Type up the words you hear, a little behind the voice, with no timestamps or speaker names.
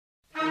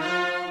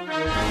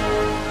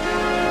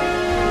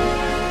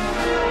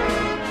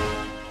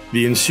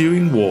The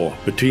ensuing war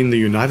between the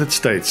United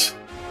States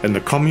and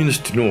the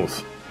Communist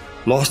North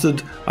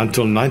lasted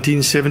until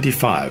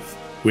 1975,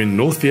 when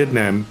North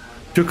Vietnam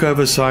took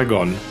over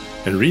Saigon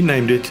and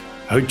renamed it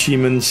Ho Chi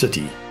Minh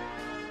City.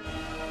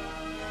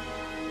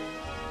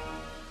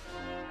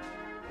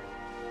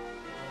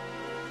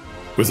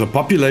 With a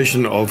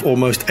population of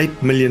almost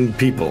 8 million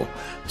people,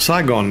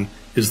 Saigon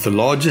is the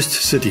largest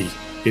city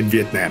in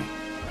Vietnam.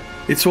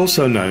 It's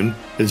also known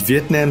as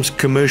Vietnam's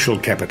commercial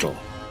capital.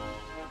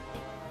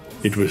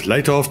 It was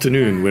late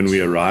afternoon when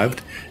we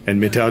arrived and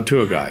met our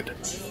tour guide,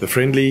 the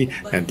friendly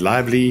and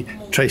lively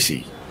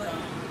Tracy.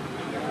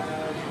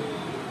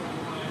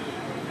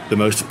 The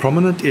most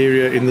prominent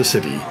area in the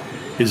city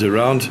is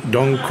around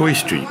Dong Quai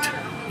Street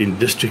in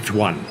District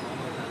 1.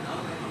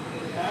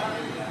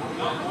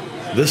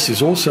 This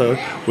is also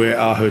where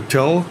our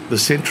hotel, the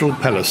Central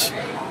Palace,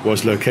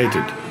 was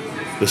located.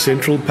 The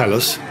Central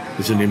Palace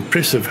is an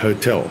impressive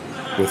hotel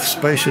with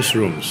spacious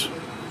rooms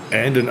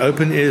and an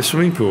open-air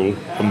swimming pool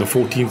on the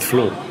 14th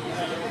floor.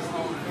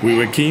 We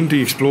were keen to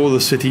explore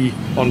the city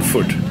on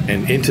foot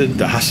and entered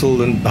the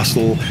hustle and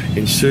bustle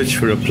in search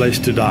for a place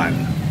to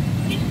dine.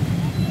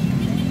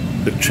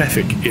 The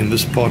traffic in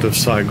this part of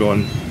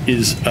Saigon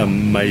is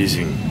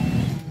amazing.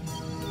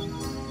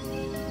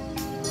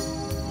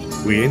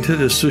 We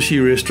entered a sushi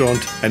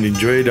restaurant and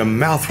enjoyed a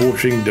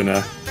mouth-watering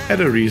dinner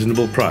at a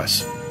reasonable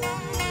price.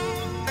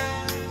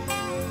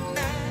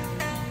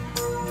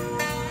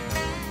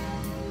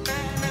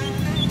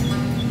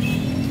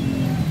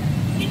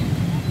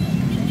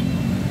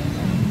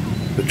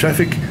 The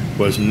traffic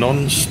was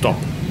non-stop,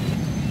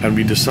 and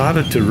we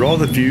decided to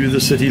rather view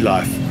the city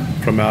life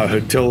from our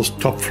hotel's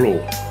top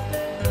floor.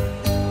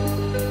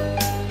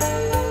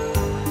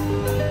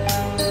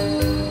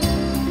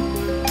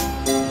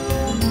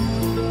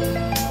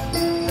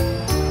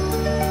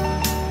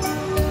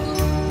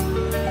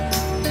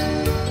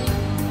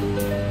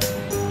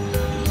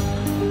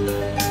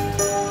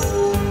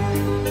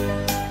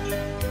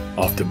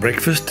 After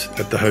breakfast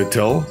at the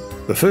hotel,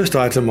 the first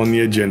item on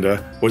the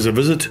agenda was a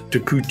visit to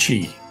Cu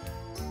Chi.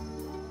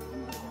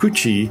 Cu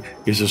Chi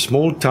is a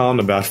small town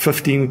about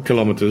 15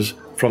 kilometers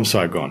from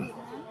Saigon.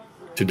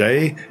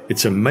 Today,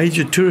 it's a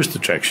major tourist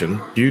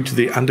attraction due to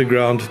the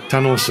underground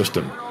tunnel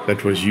system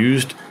that was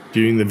used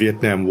during the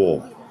Vietnam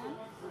War.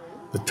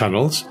 The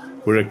tunnels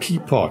were a key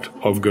part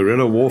of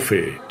guerrilla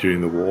warfare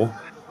during the war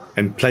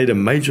and played a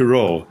major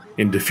role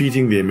in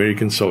defeating the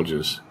American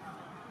soldiers.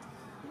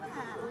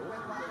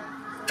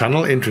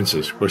 Tunnel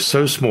entrances were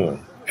so small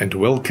and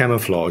well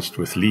camouflaged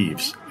with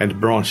leaves and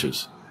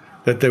branches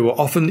that they were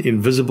often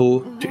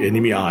invisible to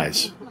enemy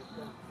eyes.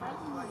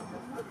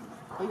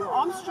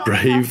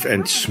 Brave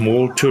and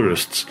small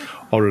tourists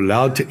are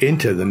allowed to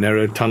enter the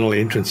narrow tunnel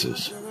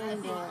entrances.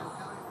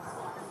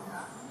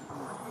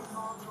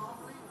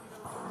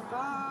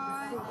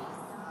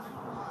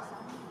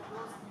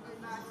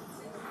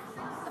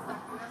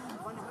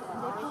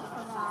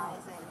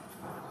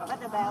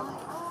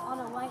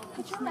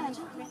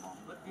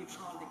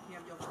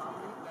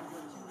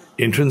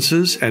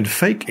 Entrances and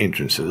fake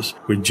entrances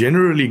were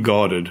generally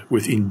guarded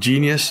with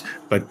ingenious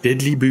but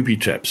deadly booby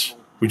traps,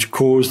 which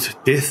caused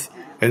death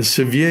and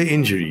severe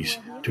injuries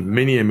to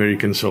many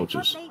American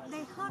soldiers.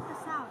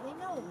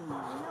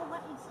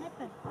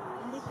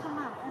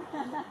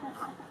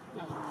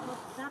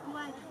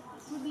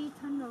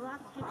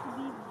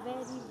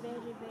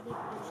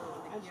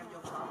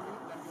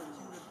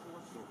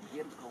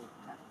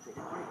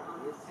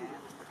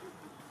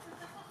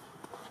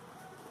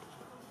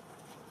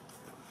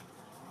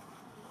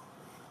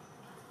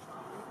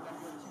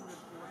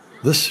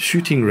 This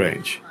shooting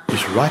range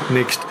is right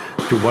next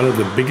to one of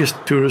the biggest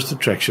tourist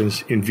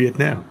attractions in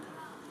Vietnam.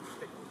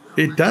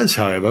 It does,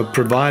 however,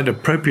 provide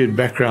appropriate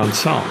background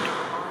sound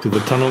to the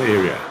tunnel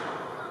area.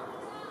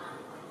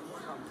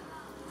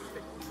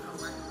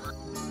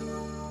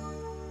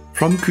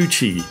 From Cu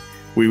Chi,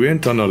 we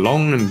went on a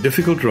long and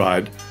difficult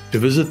ride to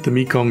visit the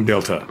Mekong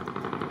Delta.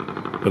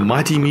 The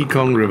mighty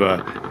Mekong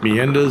River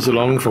meanders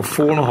along for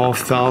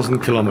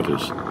 4,500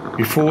 kilometers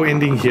before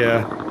ending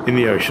here in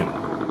the ocean.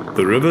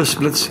 The river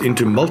splits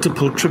into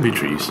multiple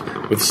tributaries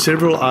with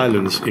several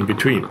islands in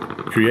between,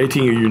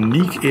 creating a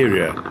unique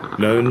area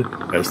known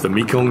as the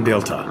Mekong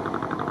Delta.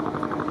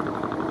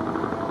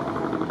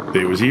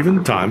 There was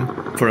even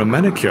time for a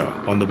manicure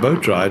on the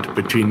boat ride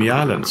between the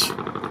islands.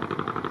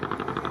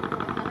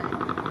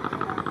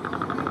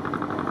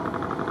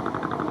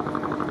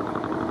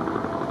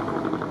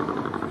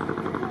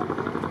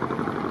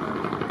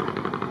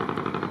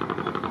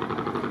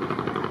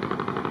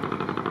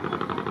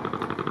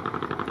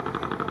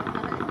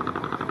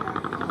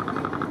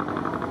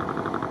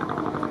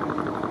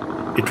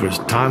 It was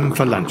time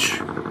for lunch.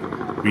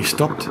 We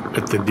stopped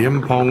at the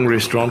Diem Pong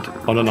restaurant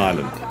on an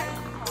island.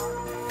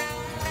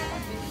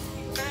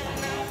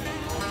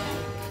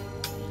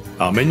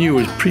 Our menu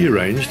was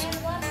pre-arranged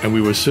and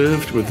we were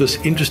served with this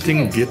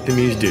interesting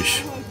Vietnamese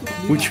dish,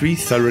 which we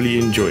thoroughly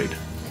enjoyed.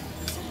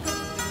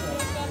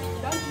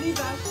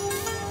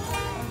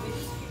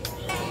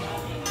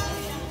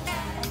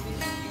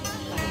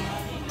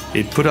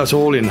 It put us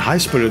all in high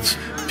spirits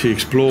to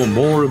explore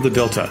more of the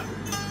Delta.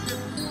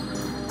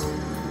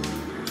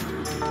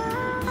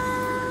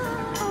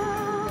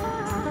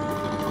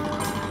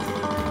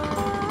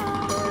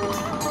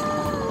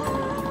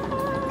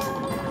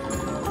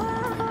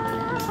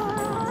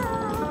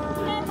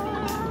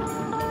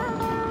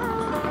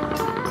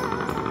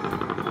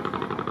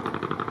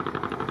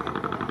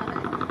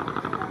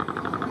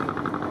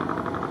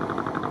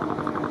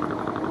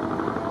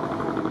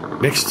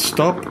 Next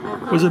stop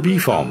was a bee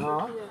farm.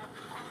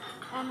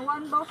 And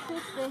one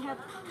boxes, they have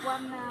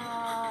one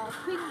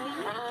queen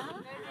bee.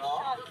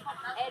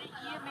 Every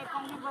year,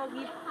 Mekong River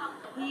give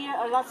here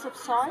a lots of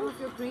soil.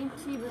 Your green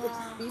tea with the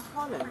bee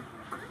pollen.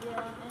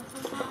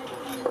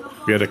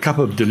 We had a cup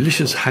of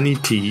delicious honey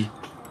tea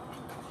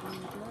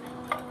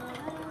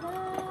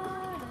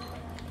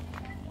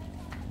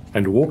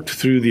and walked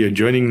through the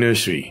adjoining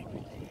nursery.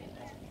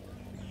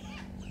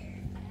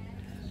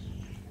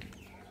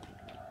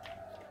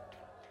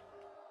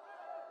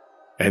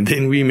 And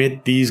then we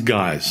met these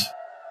guys.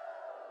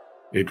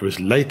 It was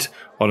late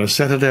on a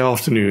Saturday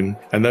afternoon,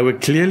 and they were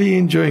clearly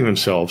enjoying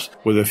themselves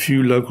with a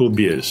few local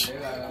beers.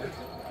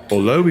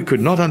 Although we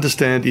could not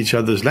understand each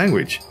other's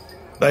language,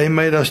 they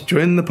made us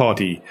join the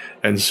party,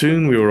 and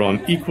soon we were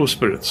on equal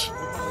spirits.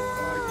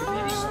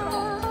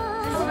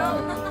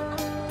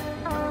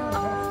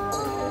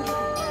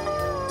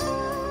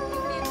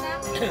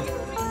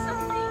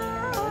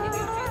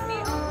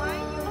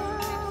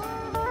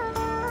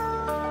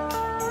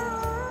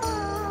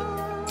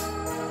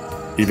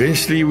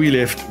 Eventually we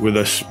left with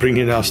a spring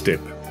in our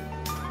step.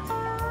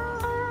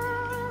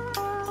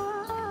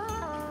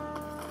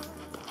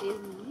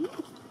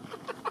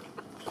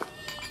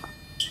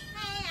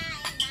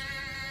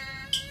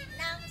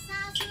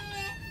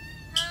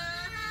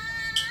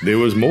 There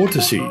was more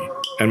to see,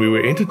 and we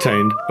were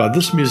entertained by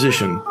this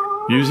musician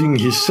using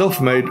his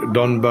self-made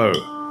don bo,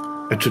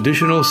 a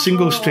traditional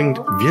single-stringed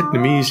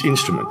Vietnamese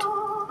instrument.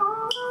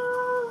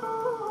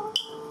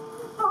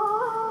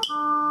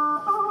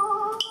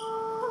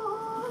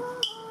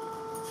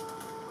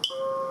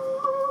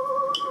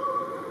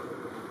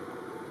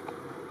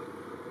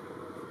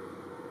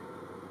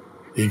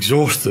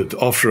 Exhausted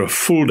after a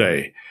full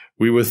day,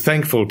 we were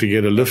thankful to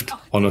get a lift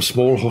on a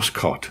small horse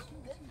cart.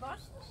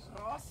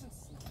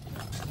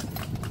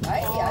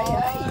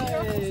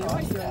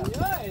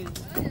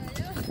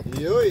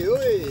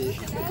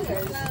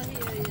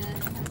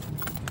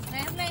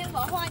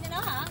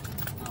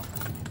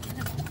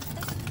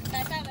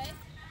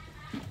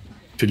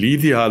 To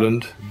leave the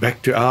island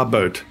back to our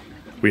boat,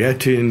 we had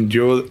to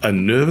endure a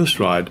nervous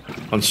ride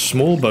on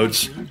small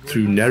boats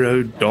through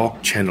narrow,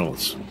 dark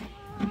channels.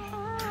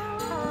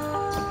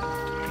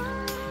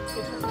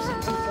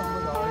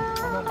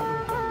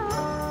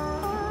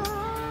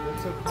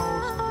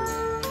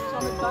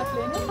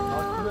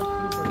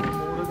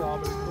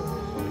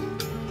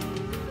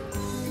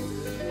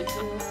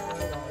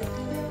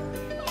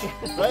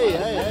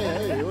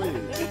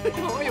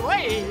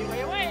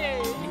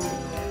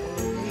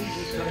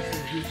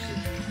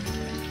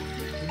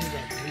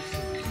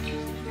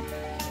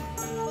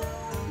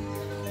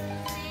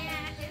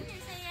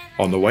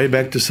 On the way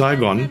back to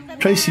Saigon,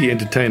 Tracy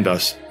entertained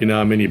us in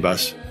our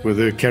minibus with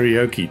her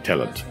karaoke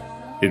talent.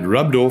 It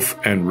rubbed off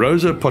and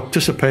Rosa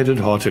participated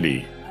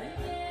heartily.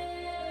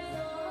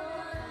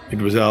 It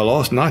was our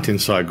last night in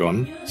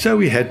Saigon, so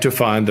we had to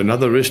find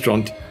another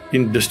restaurant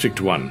in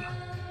District 1.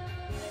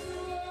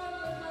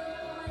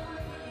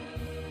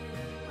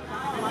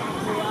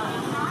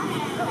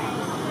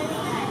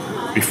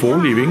 Before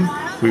leaving,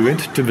 we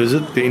went to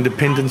visit the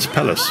Independence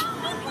Palace,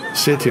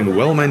 set in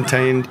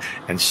well-maintained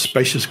and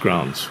spacious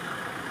grounds.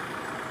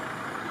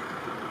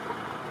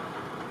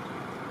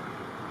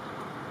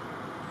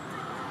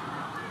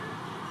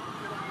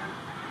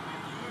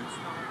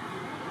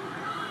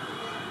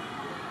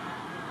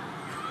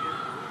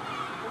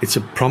 It's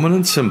a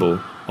prominent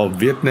symbol of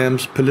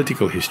Vietnam's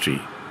political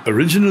history.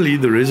 Originally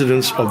the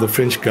residence of the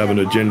French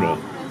Governor-General,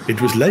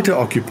 it was later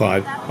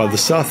occupied by the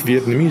South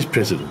Vietnamese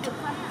president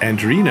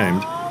and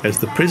renamed as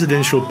the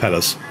Presidential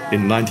Palace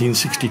in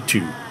 1962.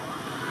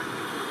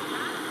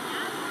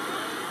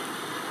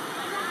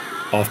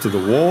 After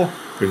the war,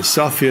 when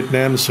South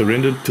Vietnam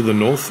surrendered to the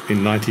North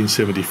in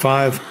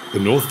 1975, the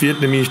North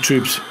Vietnamese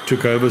troops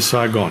took over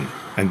Saigon,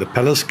 and the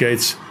palace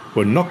gates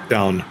were knocked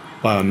down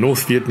by a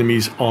North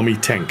Vietnamese army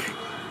tank.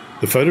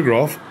 The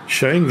photograph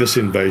showing this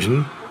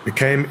invasion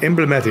became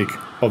emblematic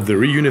of the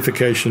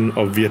reunification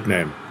of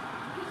Vietnam.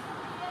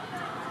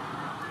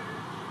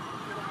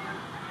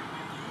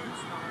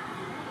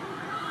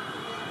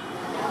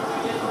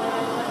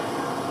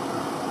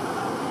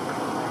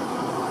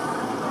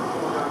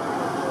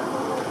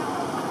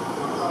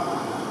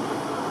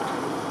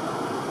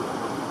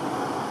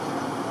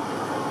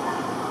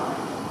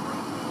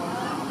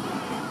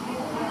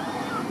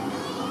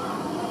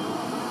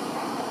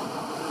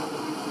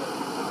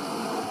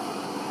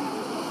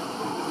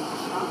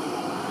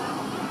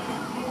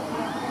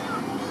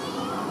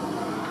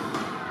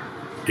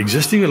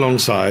 Existing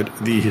alongside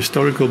the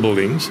historical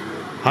buildings,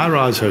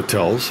 high-rise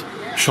hotels,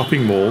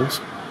 shopping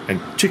malls,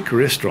 and chic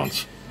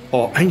restaurants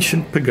are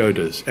ancient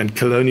pagodas and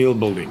colonial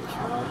buildings.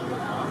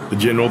 The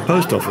General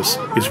Post Office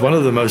is one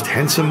of the most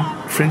handsome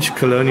French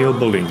colonial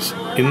buildings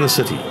in the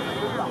city.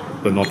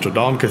 The Notre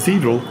Dame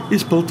Cathedral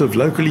is built of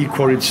locally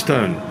quarried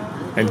stone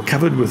and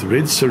covered with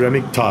red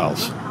ceramic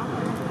tiles.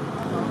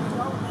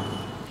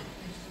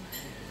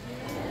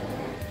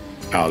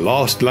 Our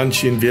last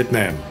lunch in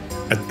Vietnam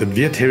at the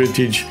Viet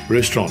Heritage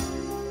Restaurant.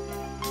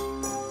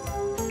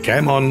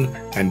 Cam On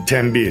and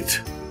Tam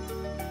Viet.